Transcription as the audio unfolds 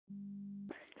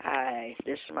Hi,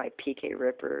 this is my PK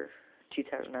Ripper,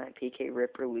 2009 PK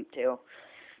Ripper Looptail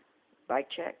bike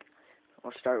check.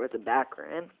 I'll start with the back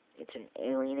rim. It's an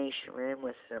Alienation rim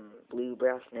with some blue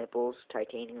brass nipples,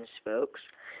 titanium spokes,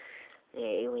 the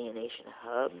Alienation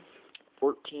hub,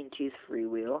 14-tooth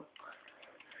freewheel,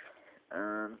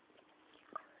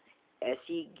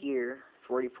 SE gear,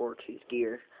 44-tooth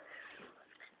gear,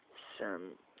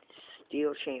 some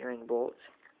steel chainring bolts,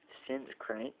 Sins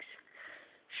cranks,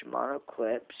 Shimano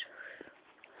clips,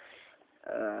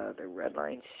 the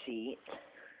Redline seat,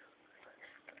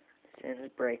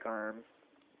 Sins brake arm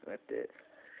with the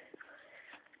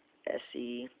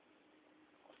SE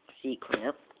seat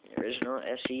clamp, the original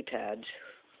SE pads.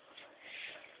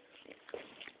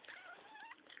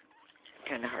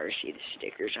 Kind of hard to see the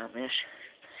stickers on this.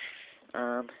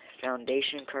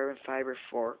 Foundation carbon fiber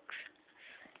forks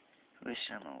with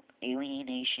some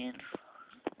Alienation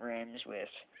rims with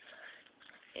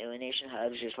Alienation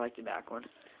hubs just like the back one.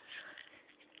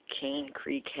 Cane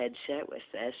Creek headset with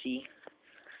the SE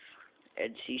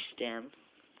stem.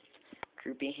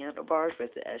 Droopy handlebars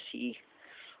with the SE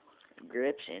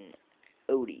grips and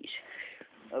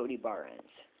Odie bar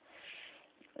ends.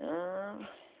 I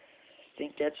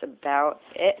think that's about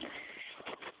it.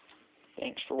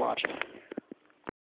 Thanks for watching.